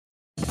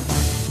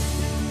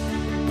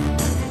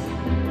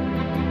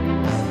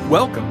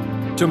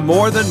Welcome to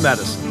More Than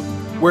Medicine,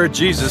 where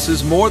Jesus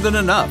is more than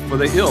enough for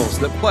the ills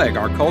that plague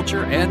our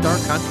culture and our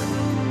country.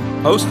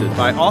 Hosted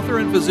by author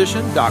and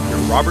physician Dr.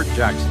 Robert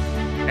Jackson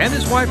and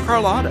his wife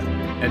Carlotta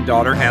and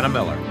daughter Hannah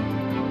Miller.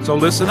 So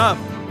listen up,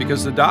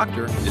 because the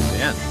doctor is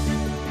in.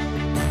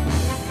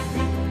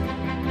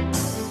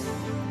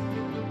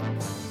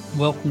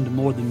 Welcome to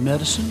More Than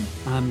Medicine.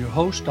 I'm your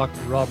host,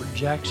 Dr. Robert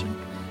Jackson,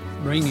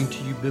 bringing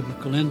to you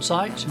biblical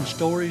insights and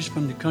stories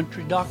from the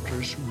country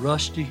doctor's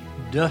rusty,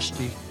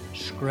 dusty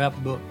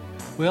scrapbook.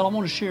 Well, I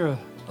want to share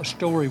a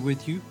story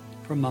with you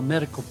from my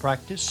medical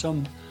practice.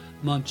 Some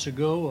months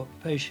ago,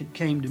 a patient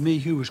came to me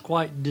who was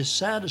quite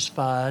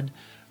dissatisfied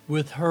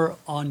with her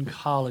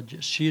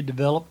oncologist. She had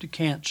developed a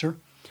cancer,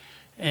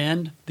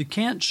 and the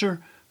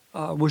cancer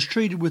was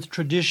treated with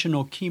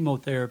traditional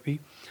chemotherapy,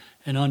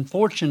 and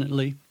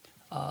unfortunately,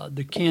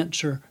 the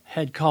cancer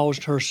had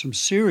caused her some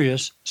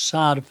serious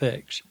side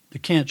effects. The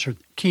cancer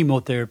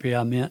chemotherapy,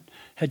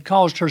 had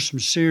caused her some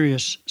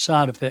serious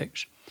side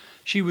effects.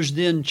 She was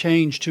then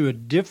changed to a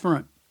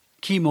different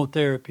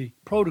chemotherapy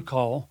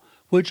protocol,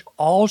 which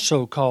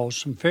also caused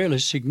some fairly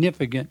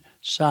significant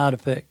side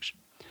effects,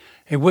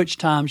 at which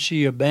time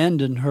she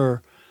abandoned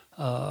her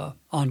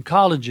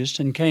oncologist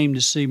and came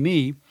to see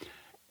me,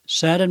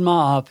 sat in my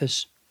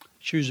office.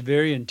 She was a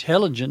very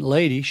intelligent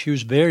lady. She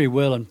was very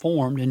well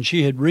informed, and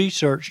she had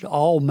researched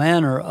all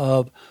manner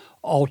of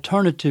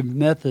alternative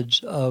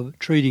methods of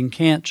treating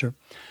cancer.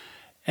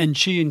 And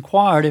she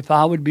inquired if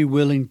I would be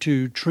willing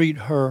to treat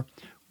her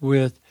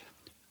with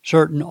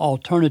certain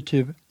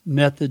alternative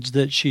methods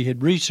that she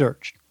had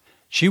researched.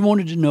 She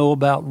wanted to know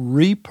about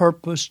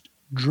repurposed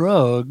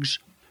drugs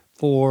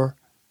for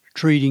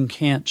treating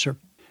cancer.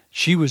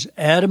 She was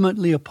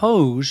adamantly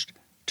opposed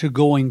to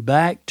going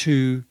back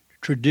to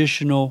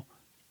traditional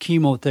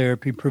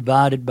chemotherapy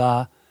provided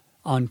by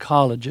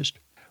oncologists.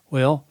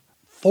 Well,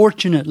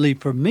 fortunately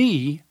for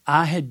me,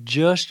 I had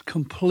just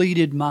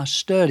completed my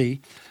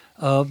study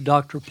of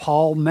Dr.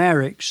 Paul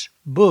Marik's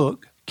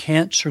book,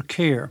 Cancer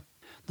Care,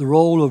 the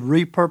role of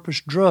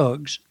repurposed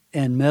drugs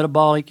and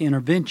metabolic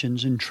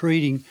interventions in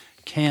treating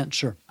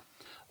cancer.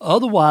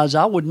 Otherwise,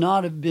 I would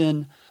not have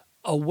been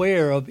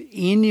aware of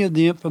any of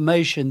the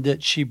information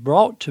that she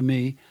brought to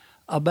me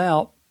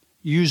about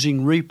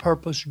using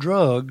repurposed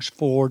drugs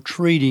for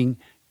treating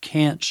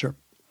cancer.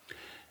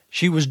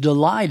 She was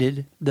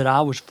delighted that I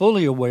was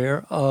fully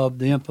aware of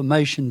the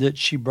information that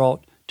she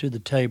brought to the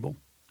table.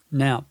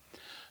 Now,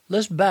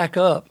 let's back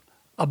up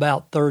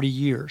about 30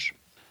 years.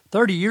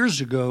 30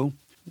 years ago,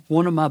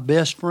 one of my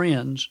best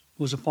friends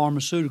was a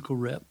pharmaceutical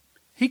rep.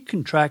 He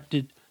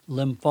contracted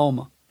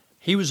lymphoma.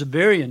 He was a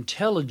very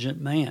intelligent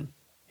man.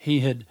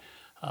 He had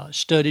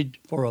studied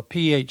for a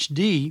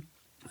PhD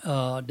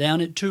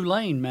down at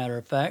Tulane, matter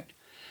of fact,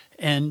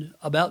 and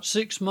about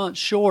 6 months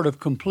short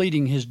of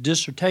completing his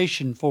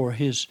dissertation for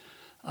his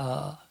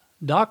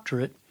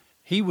doctorate,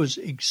 he was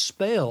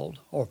expelled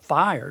or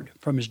fired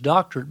from his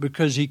doctorate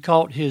because he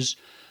caught his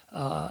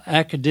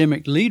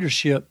academic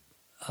leadership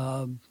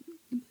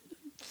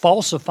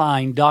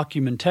falsifying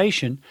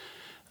documentation,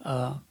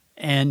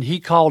 and he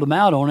called him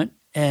out on it,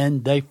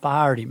 and they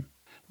fired him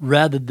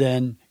rather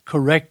than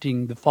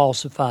correcting the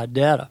falsified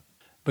data.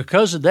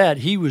 Because of that,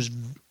 he was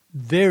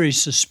very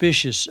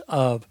suspicious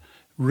of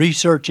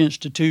research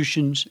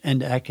institutions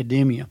and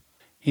academia.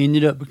 He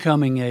ended up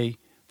becoming a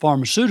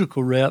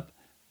pharmaceutical rep,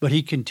 but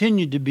he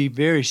continued to be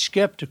very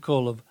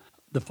skeptical of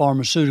the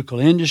pharmaceutical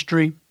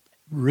industry,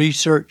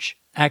 research,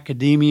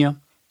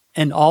 academia,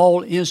 and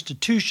all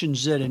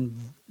institutions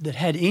that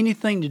had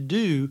anything to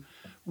do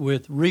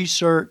with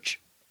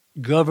research,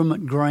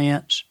 government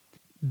grants,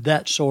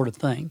 that sort of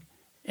thing.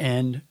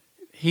 And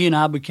he and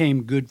I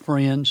became good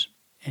friends,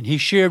 and he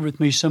shared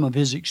with me some of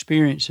his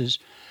experiences.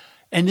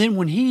 And then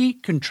when he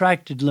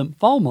contracted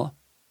lymphoma,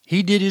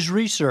 he did his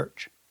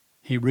research.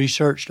 He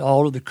researched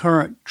all of the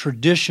current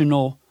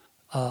traditional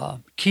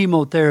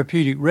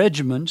chemotherapeutic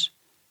regimens.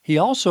 He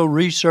also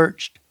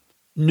researched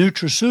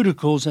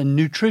nutraceuticals and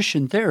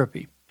nutrition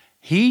therapy.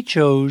 He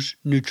chose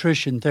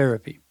nutrition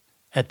therapy.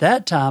 At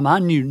that time, I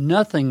knew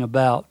nothing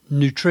about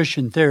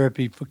nutrition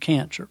therapy for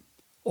cancer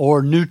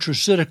or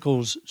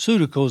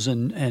nutraceuticals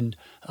and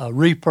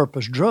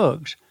repurposed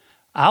drugs.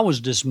 I was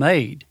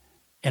dismayed,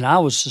 and I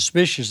was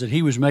suspicious that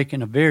he was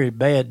making a very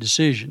bad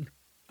decision.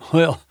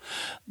 Well,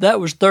 that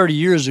was 30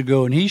 years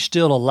ago, and he's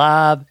still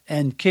alive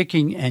and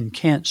kicking and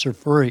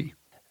cancer-free.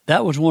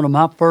 That was one of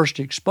my first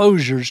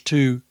exposures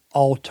to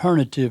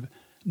alternative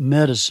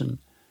medicine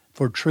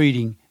for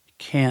treating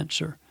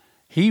cancer.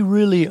 He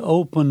really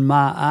opened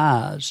my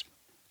eyes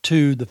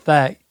to the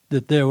fact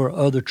that there were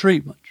other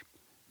treatments.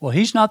 Well,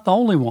 he's not the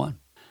only one.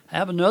 I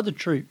have another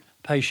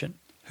patient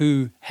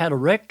who had a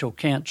rectal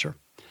cancer,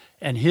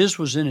 and his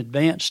was in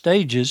advanced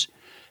stages,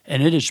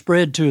 and it had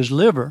spread to his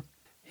liver.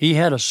 He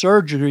had a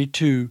surgery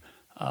to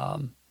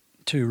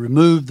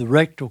remove the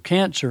rectal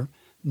cancer,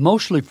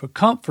 mostly for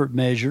comfort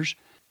measures.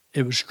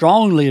 It was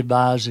strongly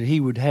advised that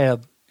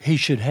he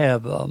should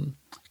have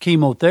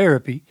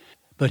chemotherapy,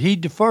 but he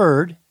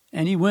deferred,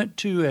 and he went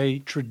to a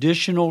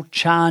traditional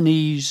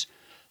Chinese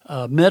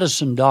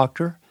medicine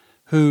doctor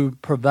who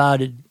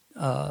provided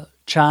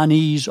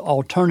Chinese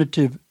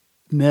alternative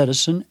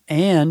medicine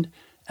and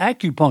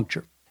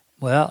acupuncture.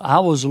 Well, I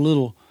was a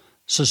little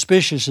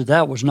suspicious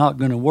that was not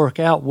going to work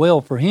out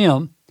well for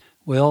him.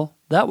 Well,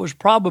 that was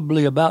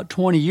probably about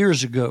 20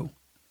 years ago,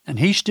 and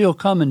he's still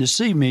coming to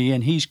see me,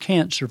 and he's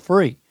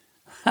cancer-free.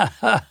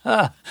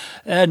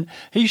 And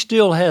he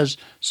still has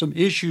some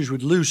issues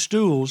with loose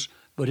stools,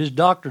 but his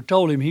doctor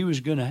told him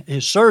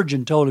his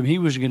surgeon told him he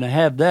was going to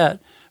have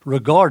that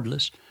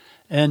regardless.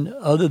 And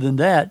other than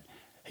that,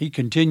 he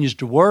continues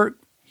to work.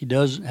 He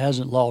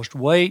hasn't lost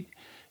weight,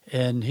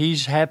 and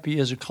he's happy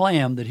as a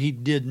clam that he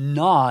did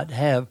not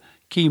have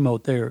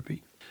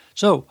chemotherapy.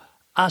 So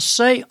I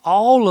say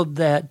all of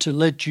that to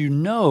let you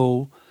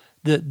know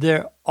that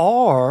there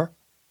are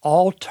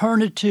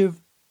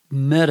alternative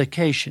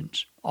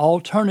medications,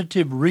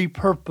 alternative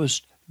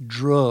repurposed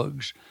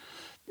drugs,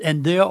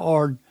 and there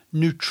are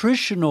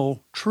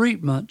nutritional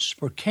treatments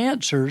for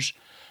cancers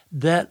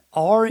that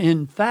are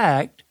in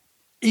fact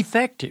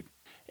effective,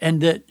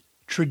 and that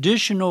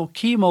traditional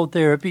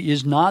chemotherapy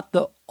is not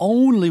the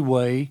only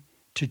way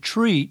to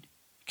treat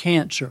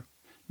cancer.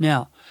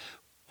 Now,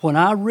 when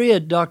I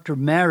read Dr.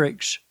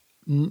 Marik's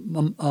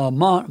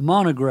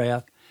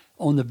monograph,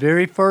 on the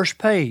very first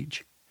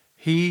page,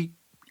 he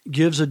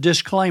gives a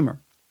disclaimer,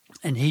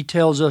 and he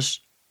tells us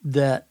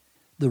that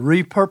the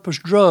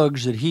repurposed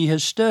drugs that he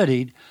has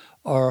studied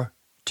are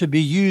to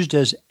be used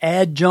as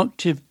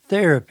adjunctive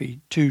therapy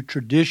to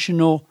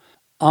traditional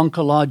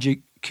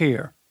oncologic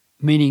care,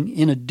 meaning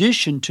in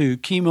addition to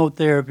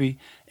chemotherapy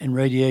and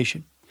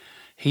radiation.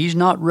 He's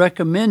not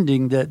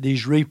recommending that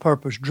these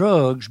repurposed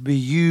drugs be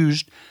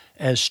used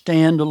as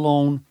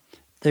standalone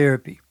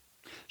therapy.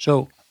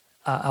 So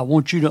I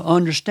want you to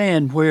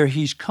understand where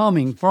he's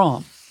coming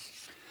from.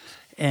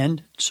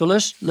 And so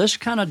let's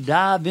kind of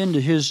dive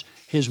into his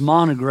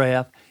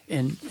monograph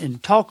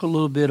and talk a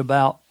little bit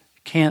about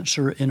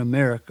cancer in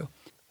America.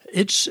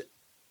 It's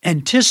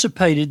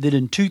anticipated that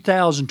in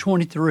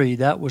 2023,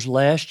 that was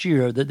last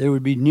year, that there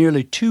would be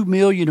nearly 2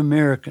 million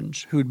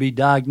Americans who would be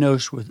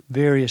diagnosed with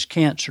various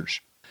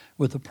cancers,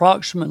 with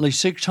approximately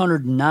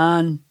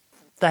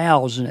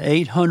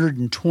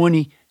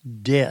 609,820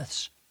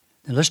 deaths.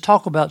 Now let's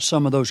talk about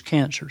some of those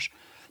cancers.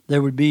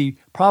 There would be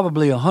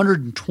probably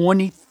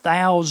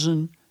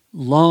 120,000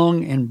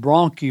 lung and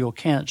bronchial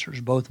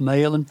cancers, both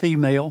male and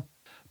female,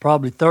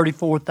 probably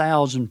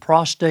 34,000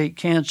 prostate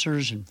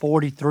cancers and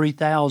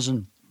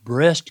 43,000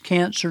 breast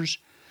cancers.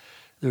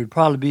 There would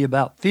probably be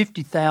about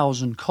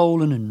 50,000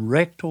 colon and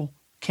rectal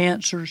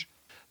cancers,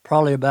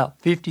 probably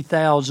about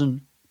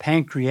 50,000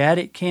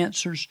 pancreatic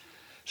cancers.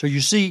 So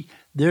you see,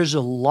 there's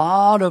a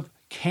lot of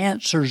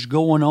cancers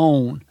going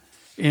on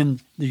in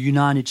the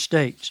United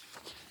States.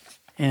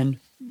 And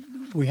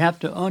we have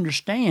to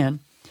understand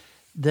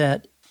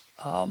that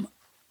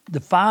the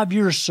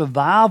 5-year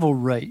survival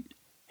rate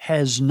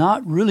has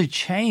not really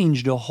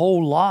changed a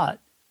whole lot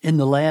in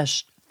the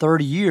last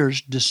 30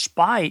 years,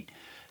 despite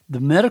the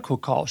medical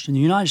cost. In the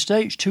United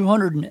States,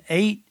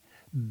 $208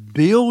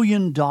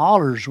 billion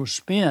was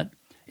spent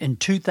in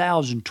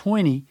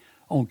 2020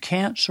 on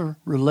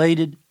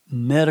cancer-related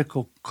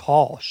medical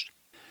costs.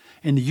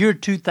 In the year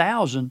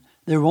 2000,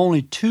 there were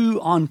only 2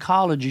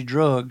 oncology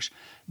drugs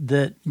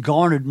that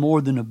garnered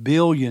more than $1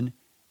 billion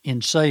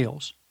in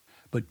sales.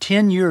 But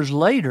 10 years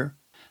later,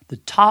 the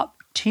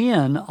top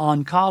 10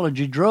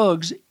 oncology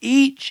drugs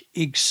each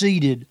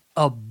exceeded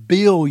 $1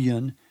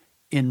 billion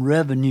in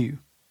revenue.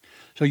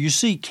 So you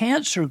see,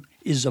 cancer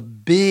is a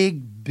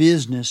big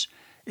business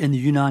in the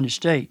United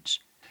States,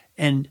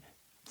 and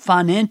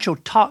financial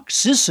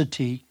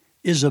toxicity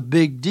is a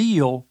big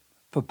deal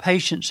for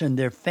patients and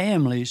their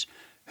families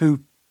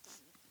who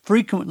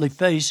frequently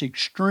face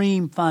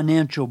extreme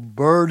financial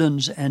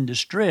burdens and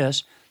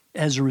distress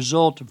as a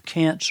result of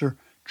cancer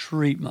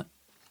treatment.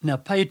 Now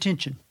pay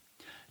attention.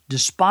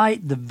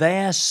 Despite the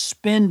vast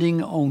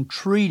spending on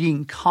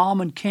treating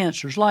common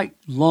cancers like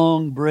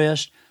lung,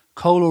 breast,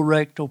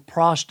 colorectal,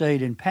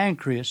 prostate, and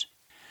pancreas,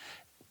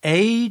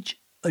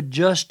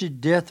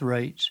 age-adjusted death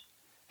rates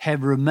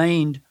have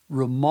remained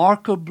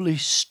remarkably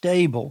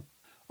stable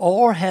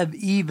or have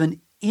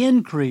even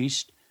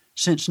increased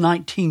since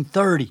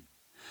 1930.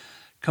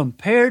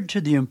 Compared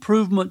to the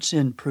improvements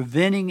in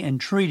preventing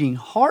and treating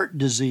heart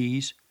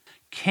disease,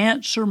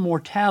 cancer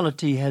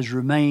mortality has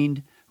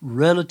remained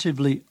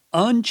relatively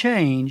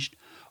unchanged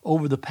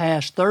over the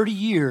past 30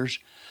 years,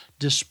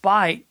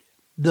 despite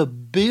the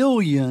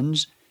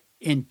billions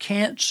in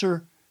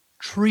cancer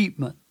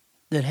treatment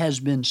that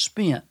has been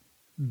spent.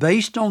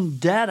 Based on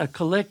data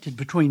collected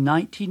between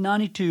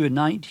 1992 and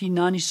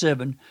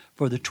 1997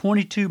 for the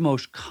 22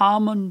 most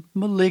common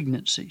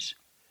malignancies,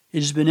 it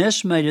has been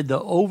estimated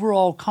the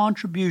overall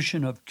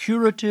contribution of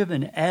curative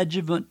and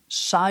adjuvant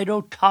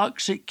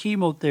cytotoxic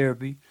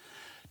chemotherapy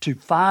to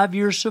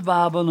 5-year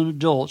survival in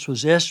adults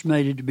was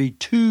estimated to be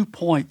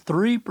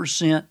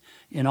 2.3%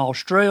 in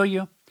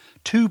Australia,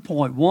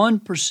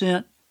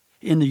 2.1%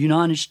 in the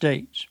United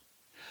States.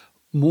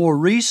 More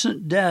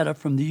recent data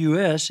from the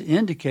U.S.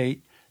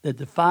 indicate that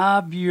the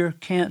 5-year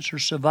cancer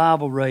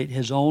survival rate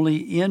has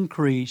only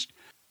increased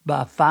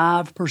by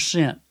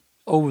 5%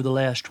 over the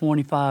last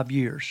 25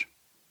 years.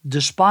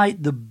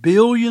 Despite the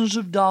billions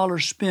of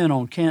dollars spent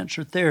on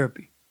cancer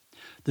therapy,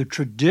 the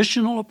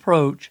traditional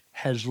approach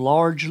has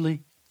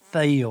largely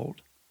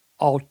failed.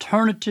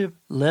 Alternative,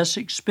 less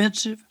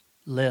expensive,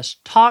 less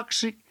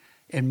toxic,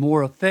 and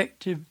more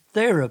effective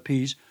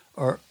therapies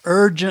are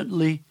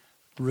urgently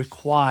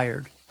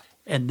required.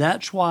 And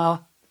that's why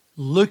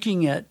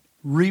looking at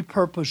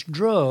repurposed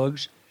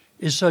drugs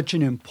is such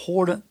an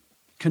important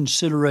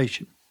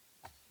consideration.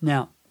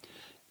 Now,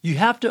 you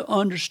have to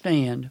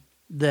understand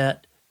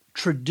that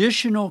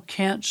traditional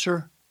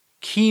cancer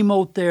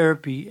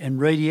chemotherapy and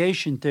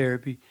radiation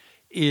therapy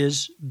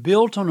is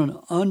built on an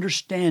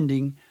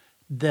understanding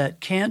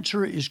that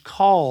cancer is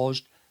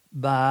caused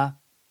by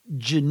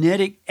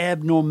genetic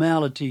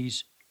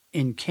abnormalities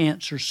in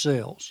cancer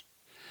cells.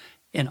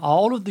 And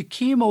all of the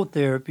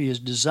chemotherapy is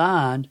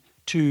designed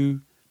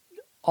to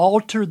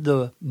alter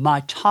the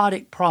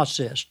mitotic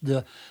process,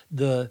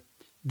 the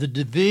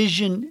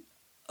division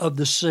of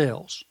the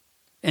cells,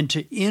 and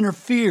to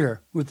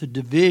interfere with the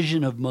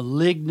division of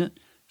malignant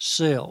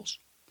cells.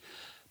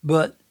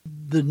 But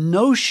the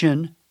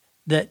notion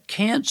that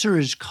cancer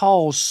is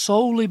caused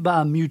solely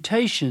by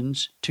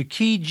mutations to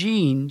key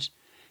genes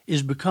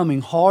is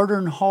becoming harder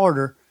and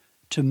harder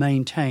to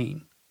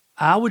maintain.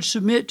 I would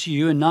submit to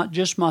you, and not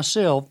just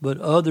myself, but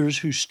others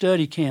who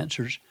study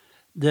cancers,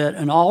 that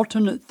an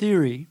alternate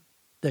theory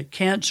that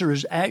cancer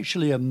is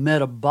actually a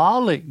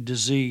metabolic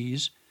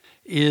disease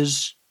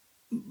is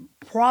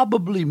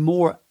probably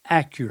more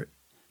accurate.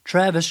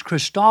 Travis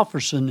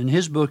Christofferson, in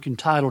his book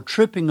entitled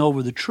Tripping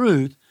Over the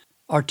Truth,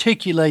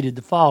 articulated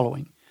the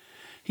following.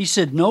 He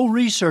said, no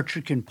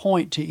researcher can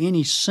point to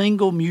any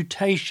single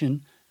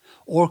mutation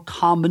or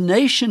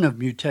combination of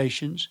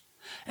mutations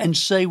and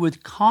say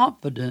with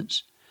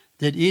confidence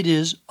that it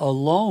is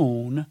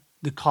alone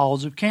the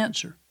cause of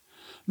cancer.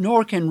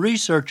 Nor can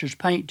researchers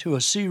paint to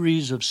a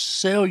series of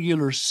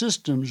cellular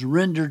systems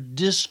rendered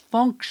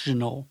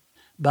dysfunctional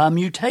by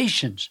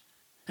mutations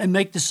and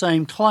make the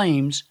same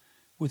claims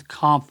with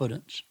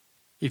confidence.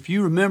 If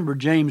you remember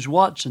James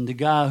Watson, the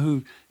guy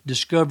who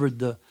discovered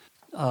the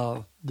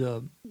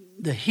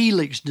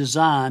helix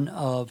design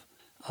of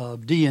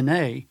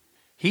DNA,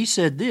 he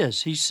said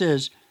this. He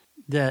says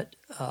that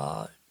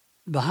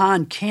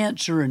behind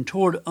cancer and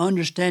toward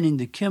understanding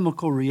the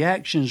chemical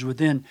reactions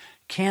within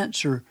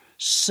cancer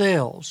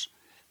cells,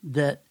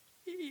 that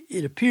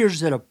it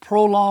appears that a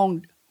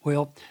prolonged,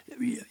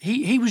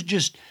 he was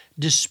just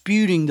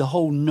disputing the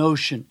whole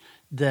notion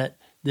that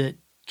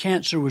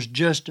cancer was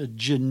just a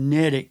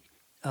genetic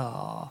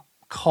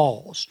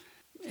cause.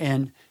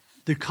 And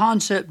the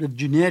concept of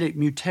genetic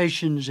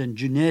mutations and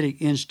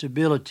genetic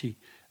instability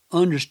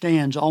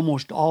understands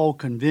almost all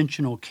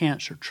conventional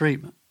cancer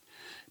treatment.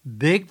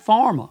 Big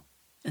Pharma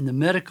and the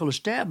medical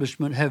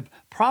establishment have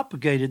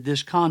propagated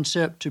this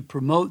concept to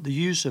promote the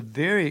use of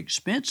very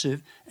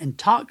expensive and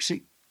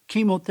toxic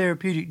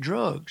chemotherapeutic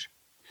drugs.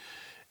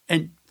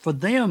 And for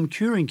them,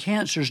 curing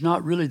cancer is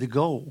not really the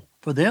goal.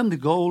 For them, the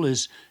goal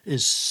is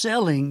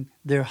selling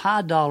their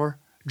high-dollar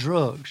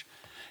drugs.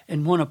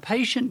 And when a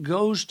patient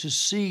goes to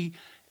see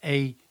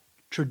a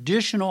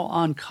traditional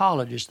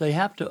oncologist, they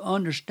have to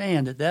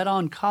understand that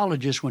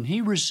oncologist, when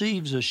he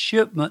receives a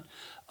shipment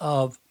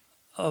of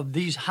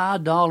these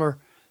high-dollar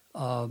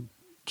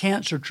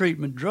cancer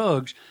treatment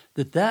drugs,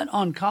 that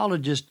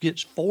oncologist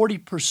gets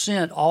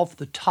 40% off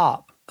the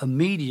top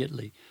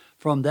immediately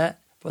for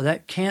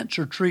that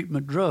cancer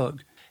treatment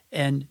drug.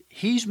 And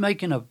he's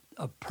making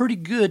a pretty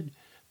good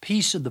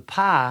piece of the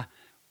pie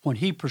when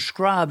he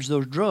prescribes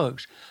those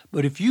drugs.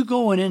 But if you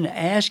go in and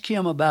ask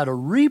him about a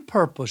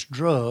repurposed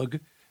drug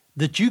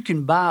that you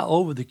can buy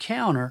over the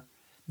counter,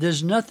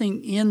 there's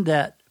nothing in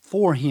that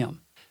for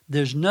him.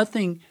 There's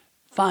nothing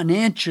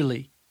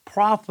financially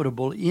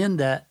profitable in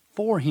that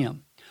for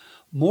him.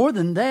 More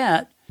than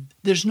that,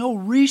 there's no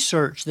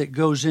research that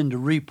goes into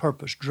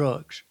repurposed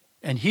drugs.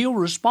 And he'll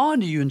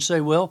respond to you and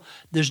say, well,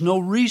 there's no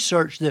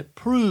research that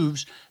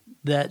proves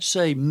that,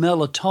 say,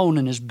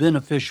 melatonin is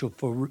beneficial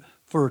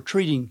for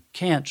treating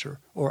cancer,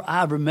 or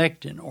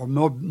ivermectin, or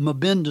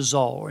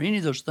mebendazole, or any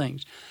of those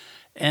things.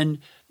 And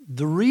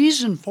the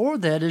reason for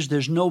that is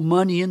there's no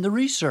money in the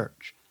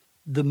research.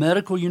 The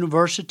medical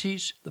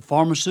universities, the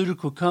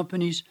pharmaceutical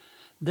companies,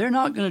 they're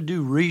not going to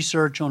do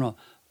research on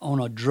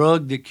a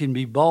drug that can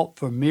be bought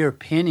for mere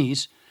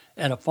pennies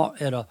at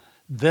a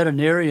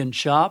veterinarian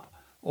shop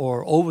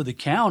or over the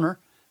counter,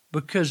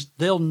 because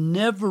they'll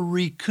never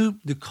recoup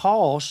the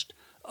cost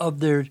of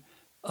their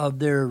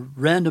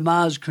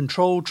randomized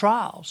controlled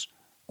trials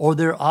or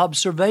their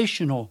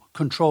observational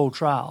controlled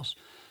trials.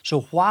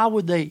 So why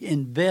would they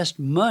invest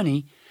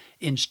money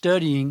in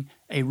studying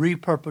a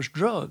repurposed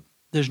drug?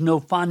 There's no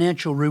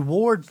financial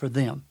reward for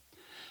them.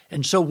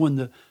 And so when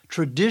the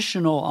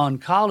traditional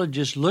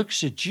oncologist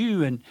looks at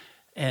you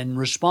and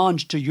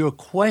responds to your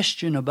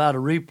question about a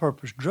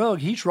repurposed drug,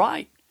 he's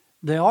right.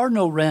 There are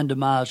no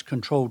randomized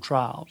controlled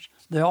trials.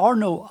 There are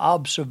no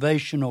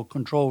observational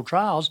controlled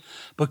trials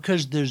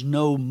because there's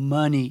no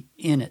money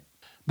in it.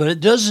 But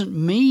it doesn't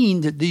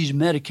mean that these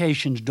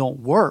medications don't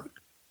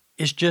work.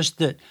 It's just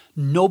that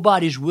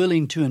nobody's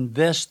willing to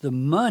invest the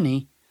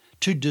money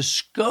to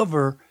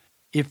discover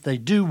if they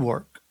do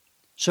work.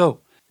 So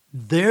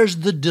there's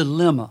the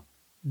dilemma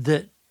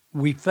that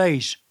we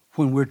face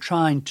when we're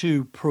trying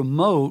to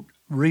promote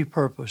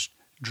repurposed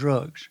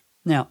drugs.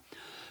 Now,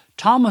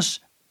 Thomas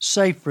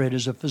Seyfried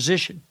is a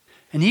physician,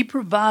 and he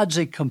provides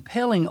a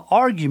compelling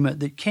argument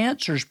that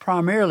cancer is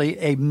primarily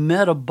a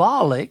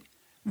metabolic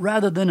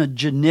rather than a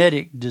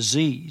genetic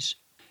disease.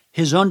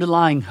 His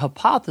underlying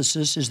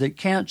hypothesis is that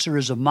cancer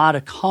is a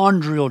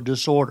mitochondrial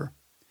disorder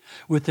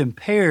with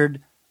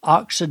impaired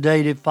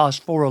oxidative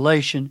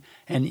phosphorylation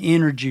and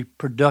energy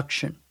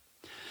production.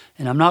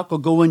 And I'm not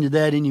going to go into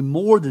that any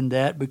more than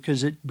that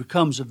because it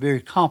becomes a very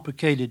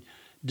complicated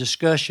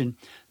discussion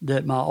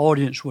that my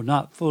audience will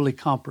not fully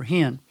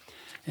comprehend.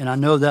 And I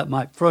know that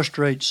might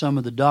frustrate some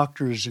of the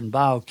doctors and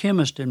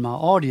biochemists in my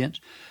audience,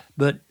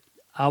 but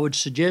I would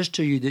suggest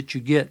to you that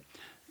you get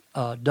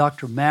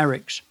Dr.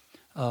 Marik's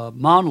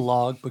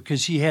monologue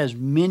because he has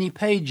many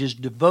pages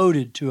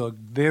devoted to a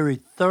very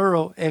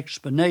thorough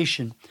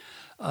explanation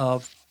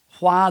of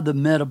why the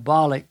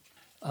metabolic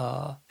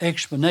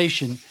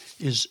explanation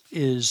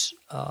is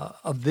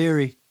a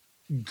very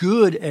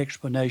good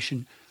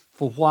explanation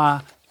for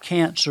why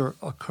cancer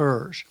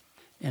occurs.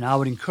 And I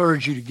would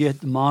encourage you to get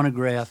the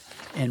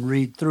monograph and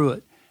read through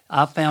it.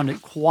 I found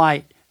it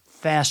quite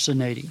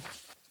fascinating.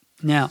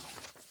 Now,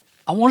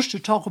 I want us to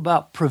talk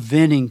about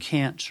preventing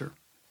cancer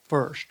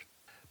first,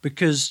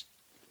 because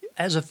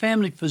as a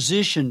family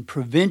physician,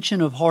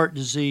 prevention of heart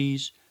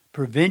disease,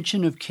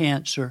 prevention of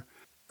cancer,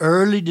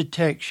 early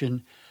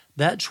detection,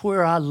 that's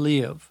where I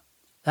live.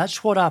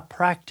 That's what I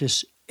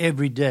practice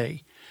every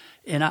day.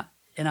 And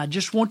I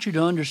just want you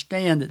to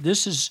understand that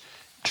this is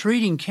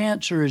treating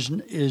cancer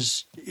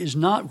is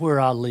not where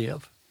I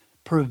live.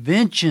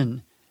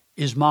 Prevention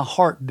is my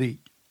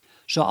heartbeat.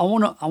 So I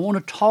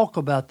want to talk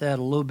about that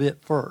a little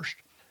bit first.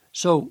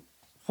 So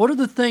what are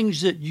the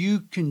things that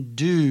you can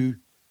do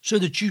so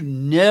that you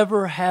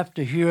never have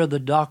to hear the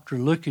doctor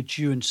look at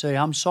you and say,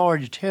 "I'm sorry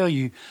to tell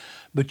you,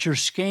 but your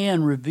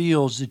scan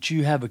reveals that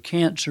you have a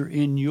cancer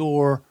in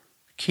your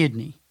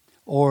kidney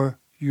or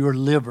your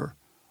liver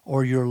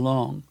or your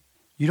lung"?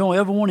 You don't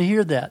ever want to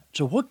hear that.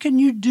 So what can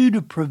you do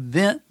to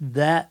prevent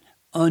that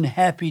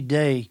unhappy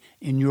day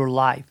in your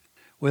life?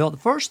 Well, the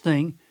first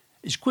thing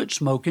is quit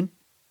smoking.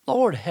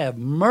 Lord have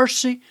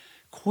mercy.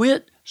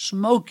 Quit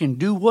smoking.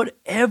 Do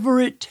whatever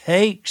it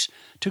takes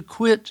to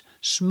quit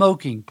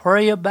smoking.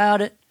 Pray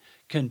about it.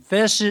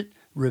 Confess it.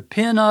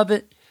 Repent of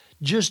it.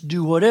 Just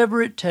do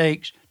whatever it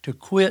takes to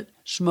quit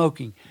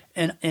smoking.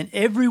 And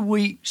every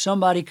week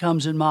somebody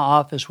comes in my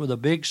office with a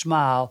big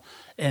smile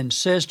and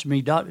says to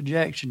me, "Dr.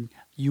 Jackson,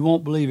 you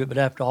won't believe it, but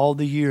after all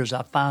the years,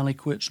 I finally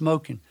quit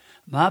smoking."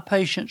 My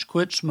patients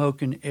quit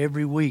smoking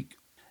every week,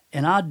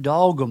 and I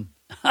dog them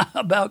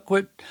about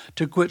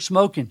to quit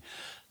smoking.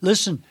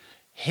 Listen,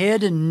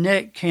 head and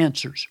neck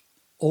cancers,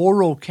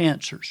 oral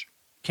cancers,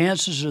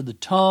 cancers of the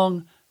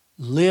tongue,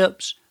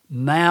 lips,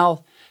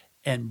 mouth,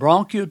 and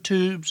bronchial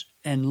tubes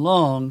and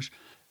lungs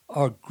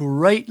are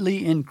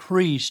greatly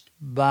increased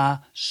by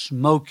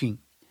smoking.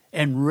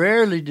 And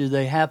rarely do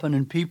they happen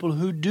in people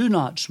who do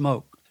not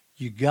smoke.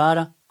 You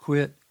gotta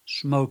quit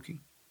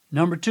smoking.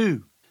 Number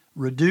 2,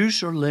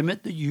 reduce or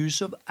limit the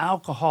use of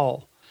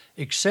alcohol.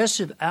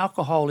 Excessive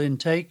alcohol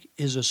intake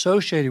is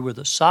associated with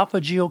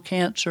esophageal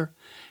cancer,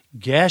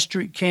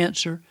 gastric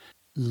cancer,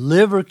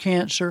 liver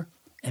cancer,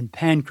 and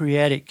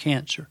pancreatic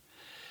cancer.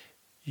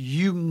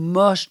 You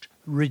must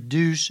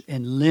reduce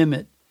and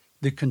limit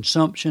the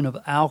consumption of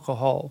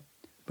alcohol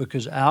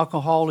because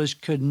alcohol is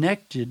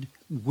connected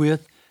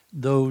with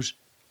those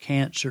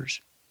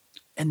cancers.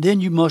 And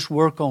then you must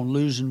work on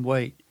losing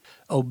weight.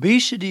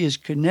 Obesity is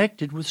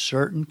connected with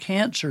certain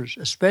cancers,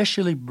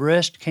 especially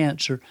breast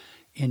cancer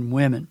in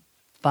women.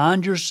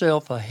 Find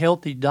yourself a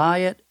healthy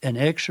diet and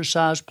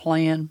exercise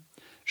plan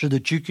so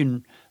that you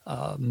can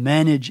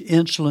manage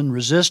insulin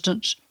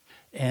resistance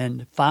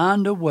and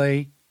find a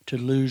way to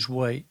lose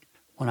weight.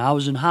 When I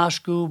was in high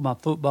school, my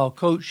football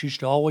coach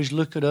used to always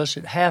look at us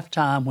at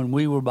halftime when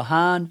we were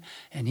behind,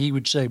 and he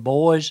would say,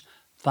 "Boys,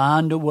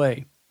 find a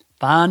way.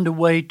 Find a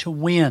way to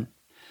win."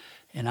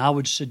 And I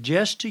would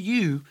suggest to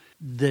you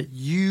that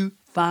you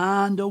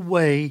find a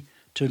way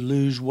to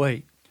lose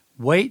weight.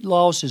 Weight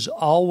loss is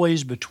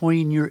always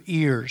between your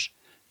ears.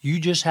 You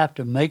just have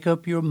to make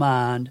up your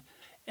mind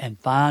and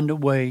find a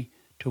way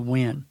to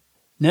win.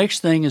 Next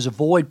thing is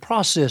avoid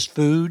processed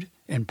food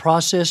and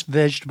processed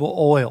vegetable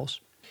oils.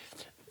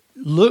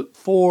 Look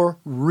for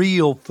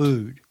real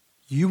food.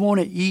 You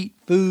want to eat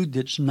food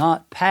that's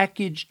not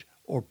packaged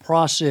or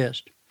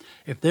processed.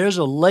 If there's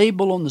a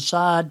label on the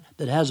side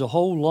that has a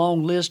whole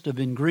long list of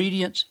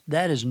ingredients,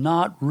 that is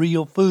not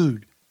real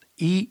food.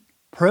 Eat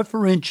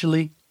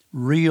preferentially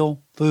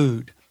real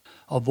food.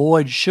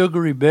 Avoid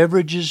sugary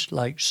beverages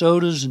like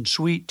sodas and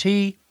sweet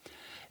tea,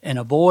 and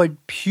avoid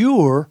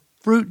pure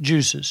fruit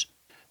juices.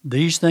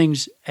 These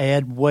things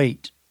add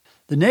weight.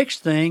 The next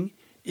thing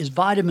is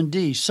vitamin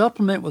D.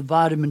 Supplement with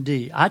vitamin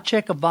D. I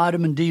check a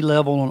vitamin D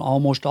level on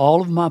almost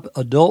all of my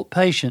adult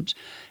patients,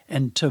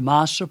 and to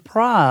my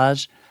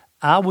surprise,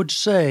 I would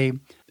say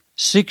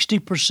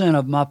 60%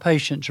 of my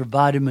patients are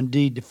vitamin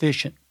D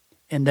deficient,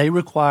 and they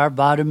require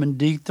vitamin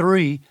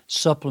D3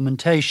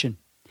 supplementation.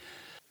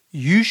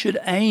 You should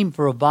aim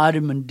for a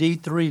vitamin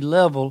D3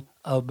 level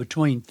of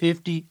between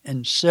 50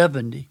 and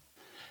 70.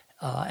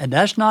 And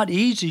that's not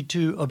easy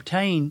to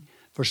obtain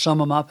for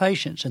some of my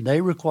patients, and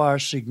they require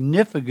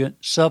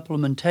significant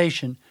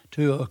supplementation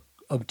to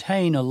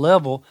obtain a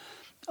level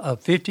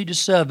of 50 to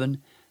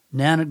 7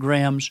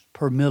 nanograms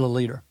per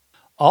milliliter.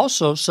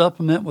 Also,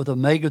 supplement with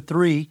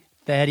omega-3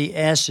 fatty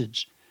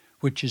acids,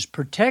 which is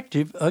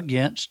protective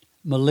against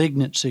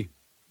malignancy.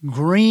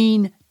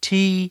 Green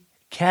tea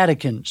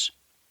catechins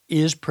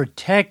is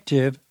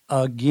protective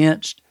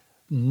against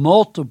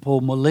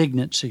multiple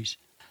malignancies,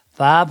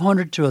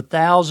 500 to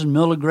 1,000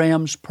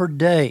 milligrams per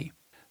day.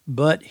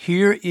 But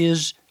here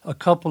is a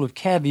couple of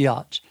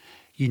caveats.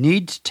 You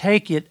need to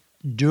take it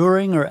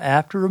during or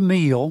after a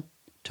meal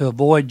to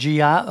avoid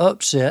GI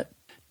upset.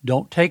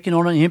 Don't take it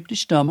on an empty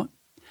stomach.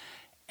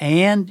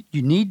 And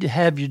you need to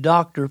have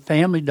your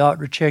family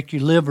doctor, check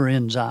your liver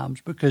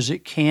enzymes because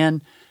it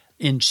can,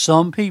 in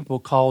some people,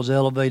 cause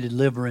elevated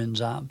liver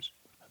enzymes.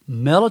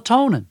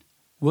 Melatonin.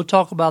 We'll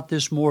talk about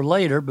this more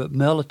later, but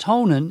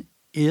melatonin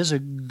is a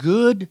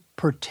good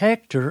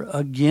protector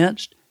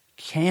against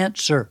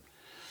cancer.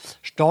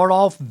 Start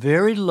off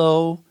very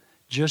low,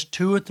 just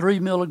 2 or 3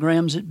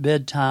 milligrams at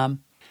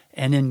bedtime,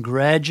 and then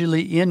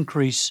gradually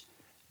increase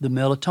the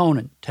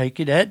melatonin. Take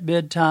it at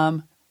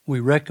bedtime. We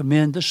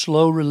recommend the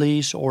slow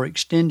release or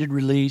extended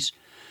release,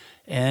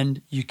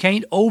 and you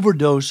can't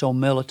overdose on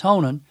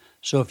melatonin,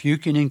 so if you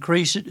can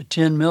increase it to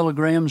 10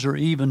 milligrams or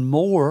even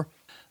more,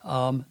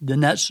 then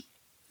that's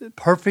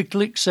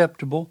perfectly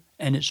acceptable,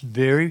 and it's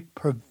very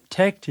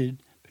preventive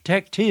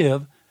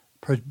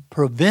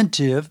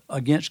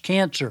against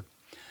cancer.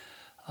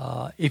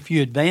 If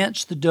you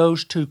advance the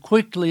dose too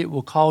quickly, it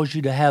will cause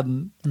you to have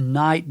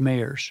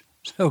nightmares,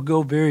 so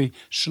go very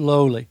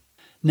slowly.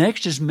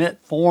 Next is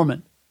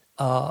metformin.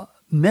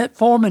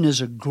 Metformin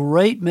is a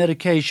great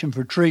medication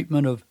for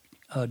treatment of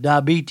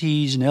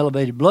diabetes and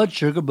elevated blood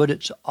sugar, but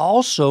it's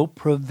also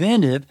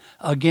preventive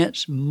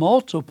against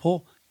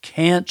multiple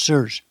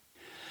cancers.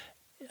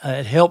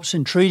 It helps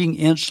in treating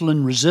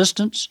insulin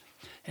resistance,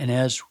 and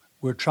as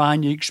we're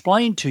trying to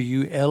explain to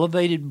you,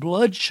 elevated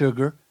blood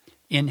sugar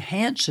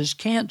enhances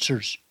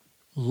cancers.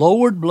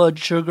 Lowered blood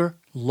sugar,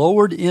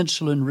 lowered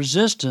insulin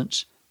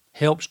resistance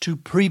helps to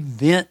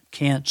prevent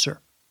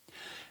cancer.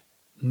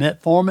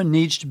 Metformin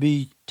needs to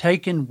be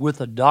taken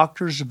with a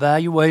doctor's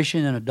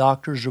evaluation and a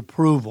doctor's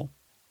approval.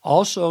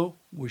 Also,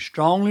 we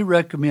strongly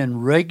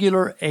recommend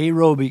regular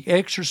aerobic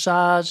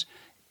exercise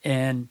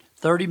and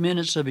 30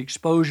 minutes of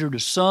exposure to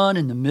sun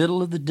in the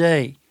middle of the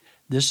day.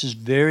 This is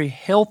very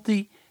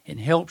healthy and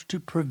helps to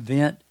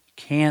prevent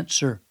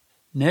cancer.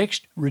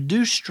 Next,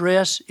 reduce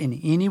stress in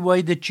any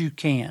way that you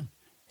can.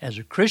 As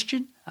a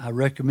Christian, I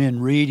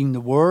recommend reading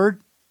the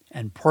Word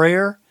and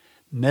prayer,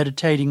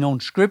 meditating on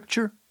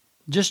Scripture,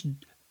 just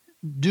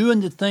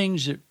doing the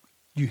things that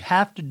you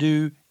have to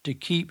do to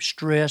keep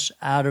stress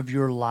out of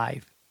your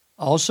life.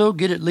 Also,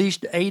 get at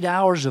least 8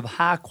 hours of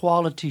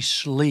high-quality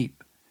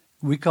sleep.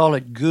 We call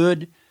it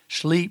good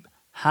sleep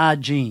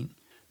hygiene.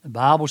 The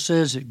Bible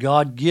says that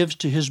God gives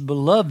to His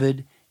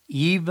beloved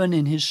even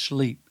in his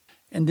sleep.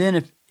 And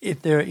then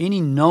if there are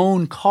any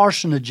known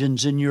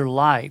carcinogens in your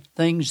life,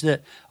 things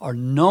that are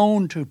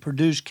known to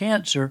produce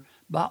cancer,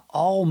 by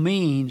all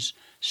means,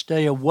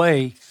 stay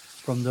away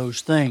from those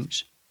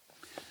things.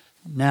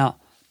 Now,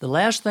 the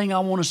last thing I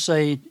want to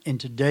say in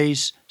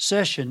today's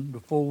session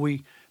before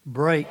we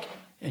break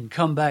and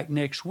come back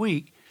next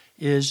week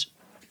is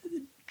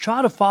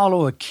try to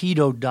follow a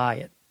keto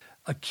diet.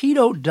 A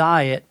keto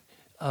diet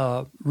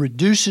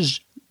reduces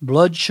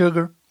blood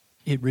sugar,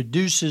 it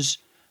reduces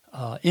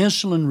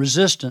insulin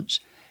resistance,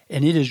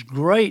 and it is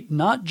great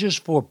not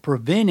just for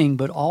preventing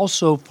but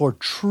also for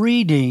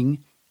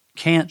treating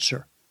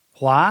cancer.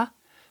 Why?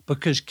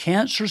 Because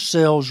cancer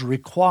cells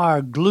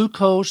require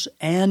glucose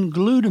and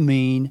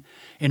glutamine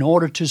in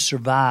order to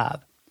survive.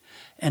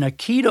 And a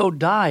keto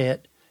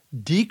diet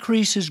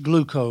decreases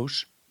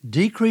glucose,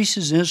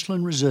 decreases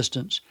insulin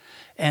resistance,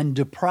 and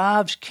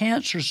deprives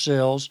cancer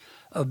cells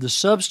of the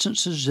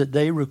substances that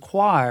they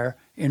require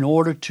in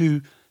order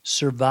to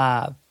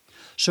survive.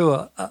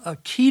 So a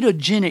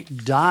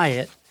ketogenic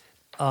diet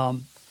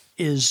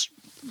is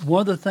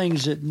one of the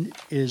things that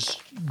is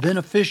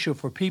beneficial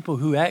for people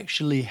who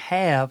actually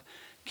have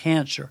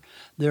cancer.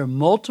 There are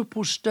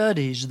multiple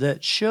studies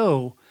that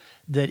show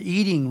that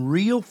eating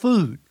real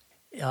food,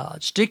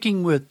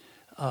 sticking with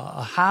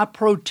a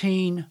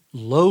high-protein,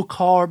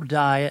 low-carb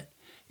diet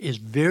is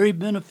very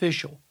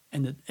beneficial.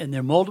 And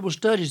there are multiple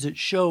studies that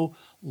show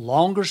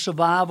longer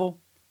survival,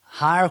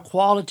 higher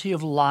quality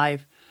of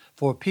life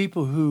for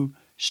people who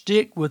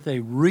stick with a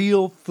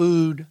real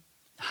food,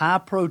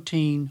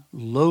 high-protein,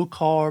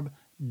 low-carb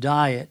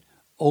diet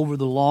over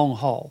the long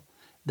haul.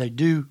 They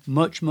do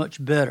much,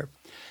 much better.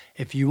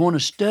 If you want to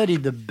study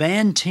the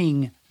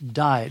Banting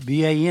diet,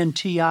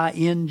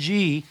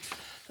 B-A-N-T-I-N-G,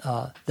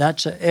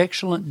 that's an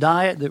excellent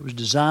diet that was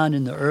designed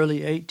in the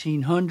early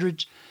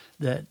 1800s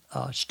that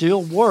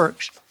still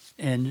works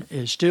and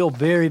is still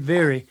very,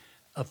 very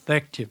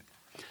effective.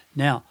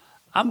 Now,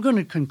 I'm going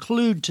to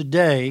conclude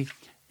today,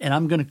 and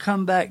I'm going to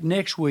come back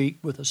next week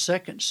with a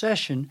second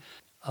session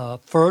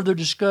further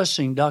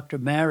discussing Dr.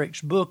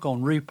 Marik's book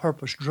on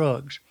repurposed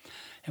drugs.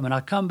 And when I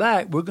come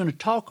back, we're going to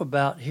talk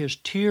about his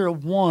Tier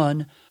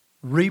 1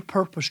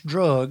 repurposed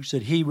drugs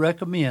that he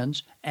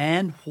recommends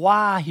and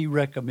why he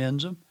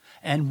recommends them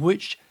and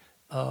which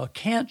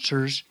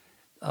cancers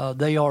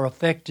they are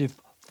effective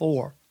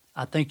for.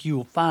 I think you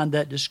will find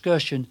that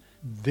discussion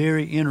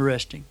very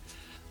interesting.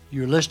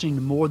 You're listening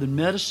to More Than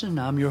Medicine.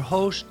 I'm your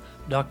host,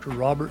 Dr.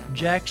 Robert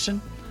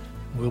Jackson.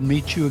 We'll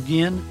meet you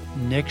again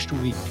next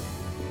week.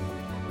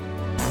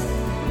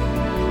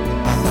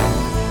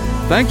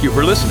 Thank you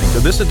for listening to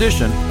this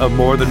edition of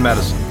More Than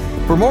Medicine.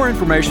 For more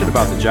information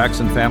about the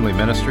Jackson Family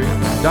Ministry,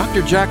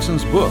 Dr.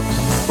 Jackson's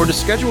books, or to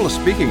schedule a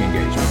speaking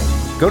engagement,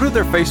 go to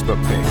their Facebook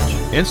page,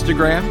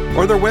 Instagram,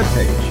 or their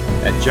webpage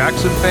at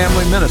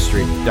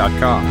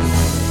jacksonfamilyministry.com.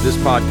 This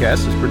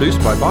podcast is produced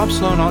by Bob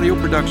Sloan Audio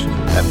Production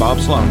at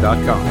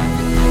bobsloan.com.